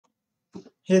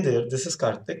Hey there, this is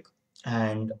Karthik,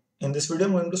 and in this video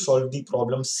I'm going to solve the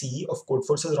problem C of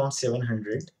Codeforces around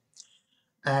 700.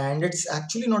 And it's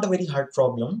actually not a very hard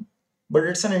problem, but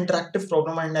it's an interactive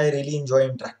problem and I really enjoy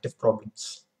interactive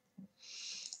problems.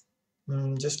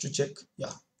 Just to check,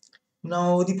 yeah.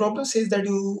 Now the problem says that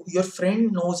your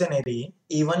friend knows an array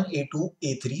A1, A2,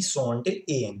 A3, so on till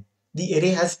AN. The array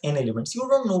has n elements. You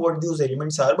don't know what those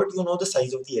elements are, but you know the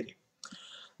size of the array.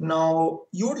 Now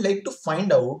you would like to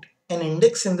find out an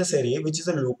index in this array which is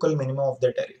a local minimum of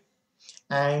that array.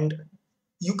 And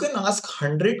you can ask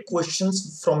 100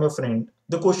 questions from your friend.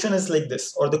 The question is like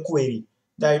this, or the query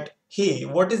that, hey,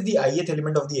 what is the ith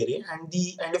element of the array? And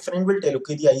your friend will tell,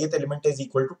 okay, the ith element is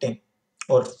equal to 10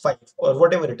 or 5 or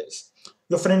whatever it is.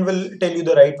 Your friend will tell you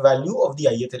the right value of the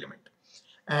ith element.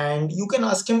 And you can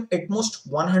ask him at most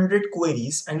 100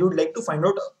 queries and you would like to find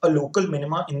out a local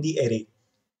minima in the array.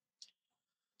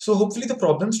 So hopefully the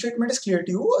problem statement is clear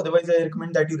to you. Otherwise, I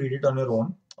recommend that you read it on your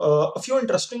own. A few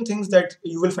interesting things that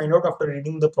you will find out after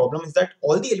reading the problem is that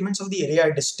all the elements of the array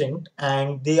are distinct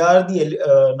and they are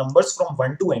the numbers from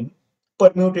 1 to n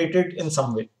permutated in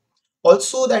some way.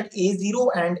 Also that a0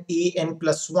 and an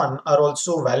plus 1 are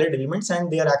also valid elements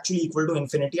and they are actually equal to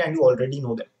infinity and you already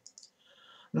know them.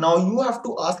 Now you have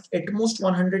to ask at most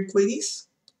 100 queries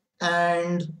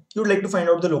and you'd like to find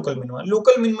out the local minima.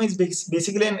 Local minima is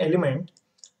basically an element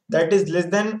that is less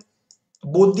than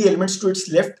both the elements to its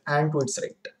left and to its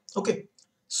right. Okay,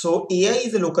 so ai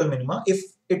is a local minima if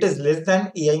it is less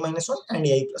than ai minus 1 and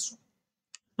ai plus 1.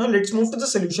 Now let's move to the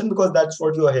solution because that's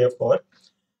what you are here for.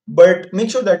 But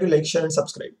make sure that you like, share and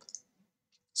subscribe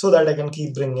so that I can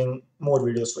keep bringing more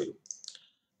videos for you.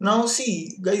 Now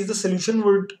see guys, the solution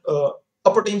would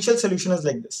a potential solution is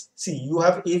like this. See, you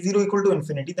have a0 equal to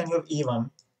infinity, then you have a1,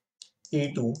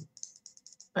 a2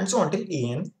 and so on till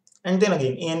an, and then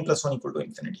again an plus 1 equal to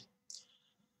infinity.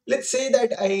 Let's say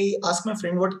that I ask my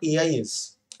friend what AI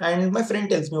is, and my friend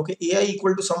tells me, okay, AI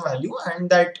equal to some value, and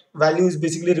that value is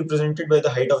basically represented by the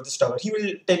height of this tower. He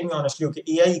will tell me honestly, okay,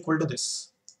 AI equal to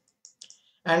this.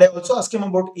 And I also ask him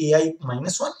about AI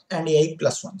minus 1 and AI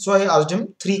plus 1. So I asked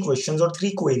him three questions or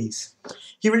three queries.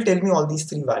 He will tell me all these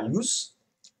three values.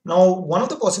 Now, one of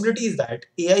the possibilities is that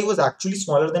AI was actually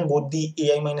smaller than both the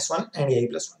AI minus 1 and AI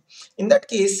plus 1. In that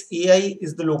case, AI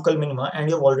is the local minima and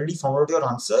you have already found out your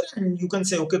answer and you can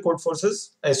say, okay,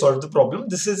 Codeforces, I solved the problem.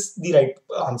 This is the right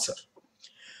answer.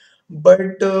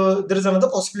 But there is another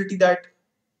possibility that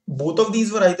both of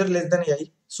these were either less than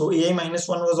AI. So AI minus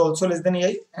 1 was also less than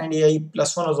AI and AI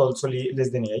plus 1 was also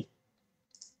less than AI.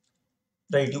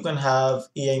 Right, you can have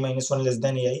AI minus 1 less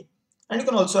than AI and you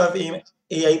can also have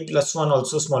AI plus 1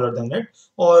 also smaller than it,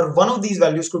 or one of these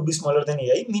values could be smaller than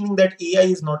AI, meaning that AI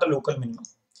is not a local minimum.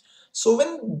 So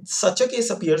when such a case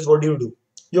appears, what do?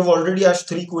 You've already asked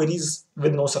three queries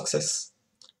with no success,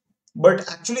 but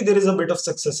actually there is a bit of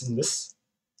success in this.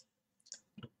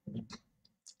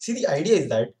 See, the idea is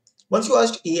that once you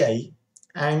asked AI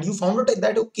and you found out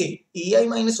that okay, AI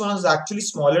minus 1 is actually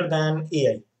smaller than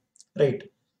AI, right?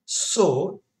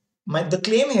 So the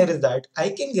claim here is that I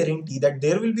can guarantee that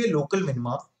there will be a local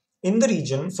minima in the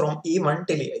region from A1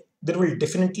 till AI. There will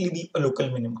definitely be a local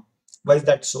minima. Why is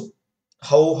that so?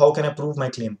 How can I prove my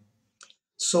claim?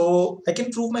 So I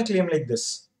can prove my claim like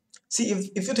this. See,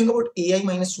 if you think about AI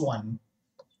minus 1,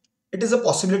 it is a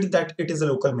possibility that it is a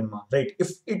local minima, right?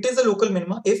 If it is a local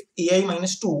minima, if AI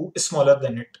minus 2 is smaller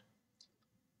than it,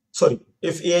 sorry,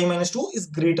 if AI minus 2 is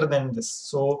greater than this,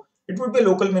 so it would be a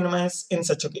local minima in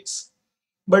such a case.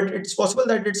 But it's possible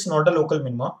that it's not a local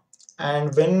minima.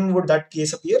 And when would that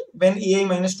case appear? When AI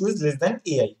minus 2 is less than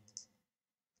AI.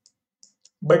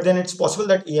 But then it's possible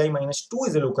that AI minus 2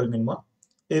 is a local minima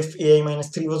if AI minus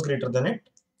 3 was greater than it.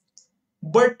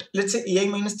 But let's say AI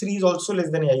minus 3 is also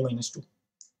less than AI minus 2.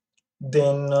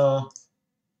 Then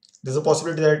there's a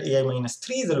possibility that AI minus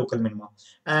 3 is a local minima.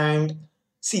 And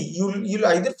see, you'll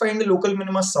either find a local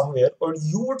minima somewhere or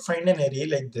you would find an array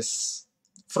like this.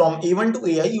 From A1 to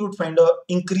AI, you would find a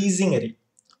increasing array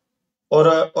or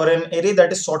an array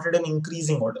that is sorted in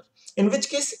increasing order. In which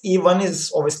case A1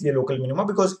 is obviously a local minima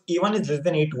because A1 is less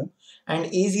than A2 and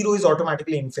A0 is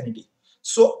automatically infinity.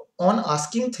 So on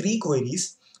asking three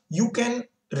queries, you can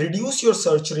reduce your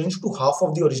search range to half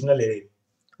of the original array.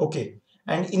 Okay.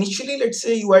 And initially, let's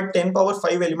say you had 10 power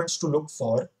 5 elements to look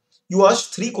for. You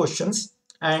asked three questions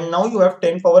and now you have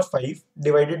 10 power 5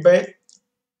 divided by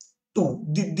 2.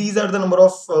 These are the number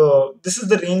of, this is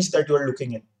the range that you are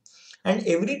looking in. And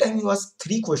every time you ask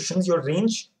three questions, your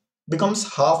range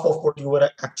becomes half of what you were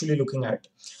actually looking at.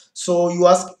 So you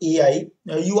ask AI,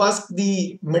 you ask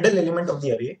the middle element of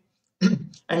the array,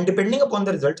 and depending upon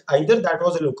the result, either that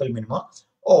was a local minima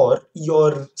or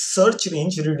your search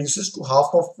range reduces to half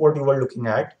of what you were looking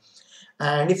at.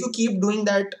 And if you keep doing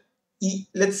that,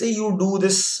 let's say you do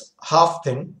this half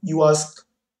thing, you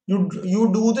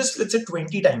do this, let's say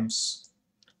 20 times,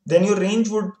 then your range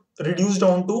would reduce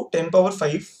down to 10 power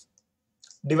 5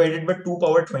 divided by 2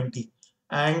 power 20,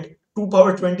 and 2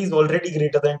 power 20 is already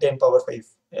greater than 10 power 5.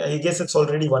 I guess it's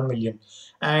already 1 million.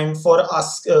 And for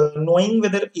us, knowing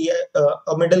whether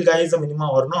a middle guy is a minima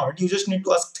or not, you just need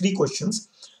to ask 3 questions.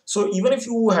 So even if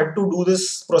you had to do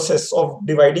this process of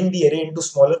dividing the array into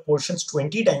smaller portions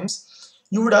 20 times,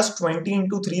 you would ask 20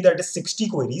 into 3, that is 60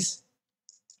 queries.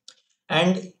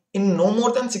 And in no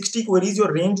more than 60 queries,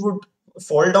 your range would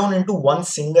fall down into one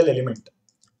single element.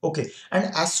 Okay,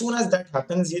 and as soon as that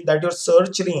happens, that your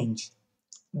search range,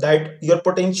 that your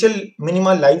potential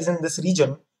minima lies in this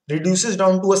region, reduces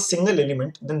down to a single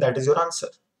element, then that is your answer.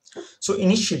 So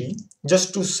initially,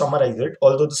 just to summarize it,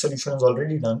 although the solution is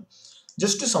already done,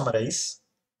 just to summarize,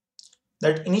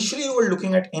 that initially you were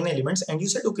looking at n elements and you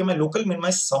said, okay, my local minima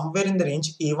is somewhere in the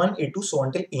range a1, a2, so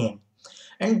until an.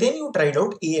 And then you tried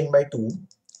out an by 2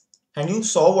 and you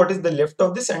saw what is the left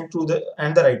of this and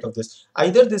the right of this.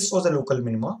 Either this was a local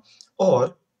minima,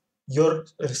 or your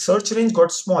search range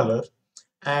got smaller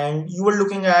and you were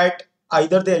looking at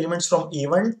either the elements from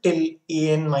a1 till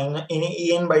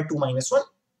an by 2 minus 1.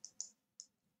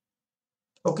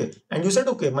 Okay, and you said,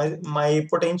 okay, my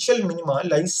potential minima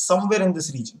lies somewhere in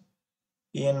this region,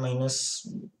 an minus,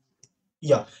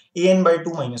 yeah, an by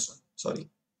 2 minus 1, sorry,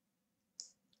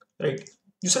 right?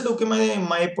 You said, okay,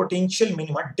 my potential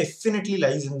minima definitely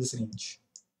lies in this range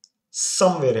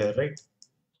somewhere here, right?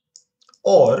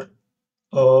 Or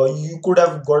you could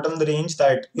have gotten the range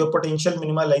that your potential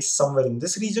minima lies somewhere in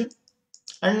this region.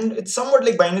 And it's somewhat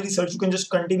like binary search. You can just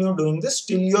continue doing this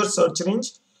till your search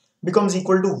range becomes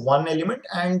equal to one element,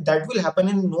 and that will happen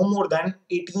in no more than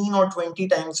 18 or 20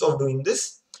 times of doing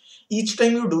this. Each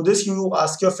time you do this, you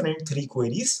ask your friend 3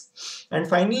 queries, and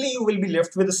finally you will be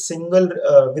left with a single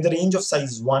with a range of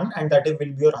size 1, and that will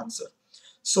be your answer.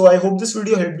 So I hope this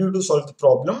video helped you to solve the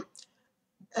problem,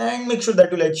 and make sure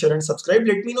that you like, share and subscribe.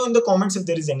 Let me know in the comments if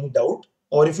there is any doubt,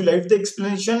 or if you liked the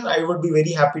explanation, I would be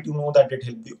very happy to know that it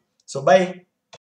helped you. So bye.